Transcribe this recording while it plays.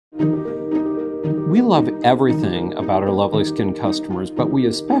We love everything about our LovelySkin customers, but we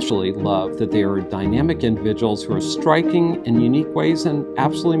especially love that they are dynamic individuals who are striking in unique ways and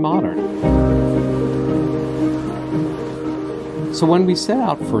absolutely modern. So when we set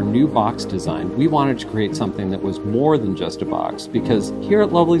out for new box design, we wanted to create something that was more than just a box, because here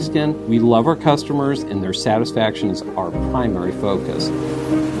at LovelySkin, we love our customers and their satisfaction is our primary focus.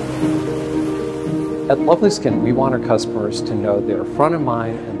 At LovelySkin, we want our customers to know they're front of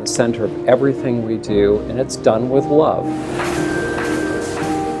mind and the center of everything we do, and it's done with love.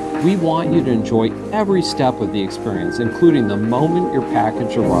 We want you to enjoy every step of the experience, including the moment your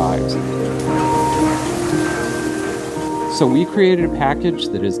package arrives. So we created a package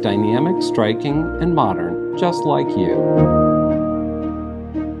that is dynamic, striking, and modern, just like you.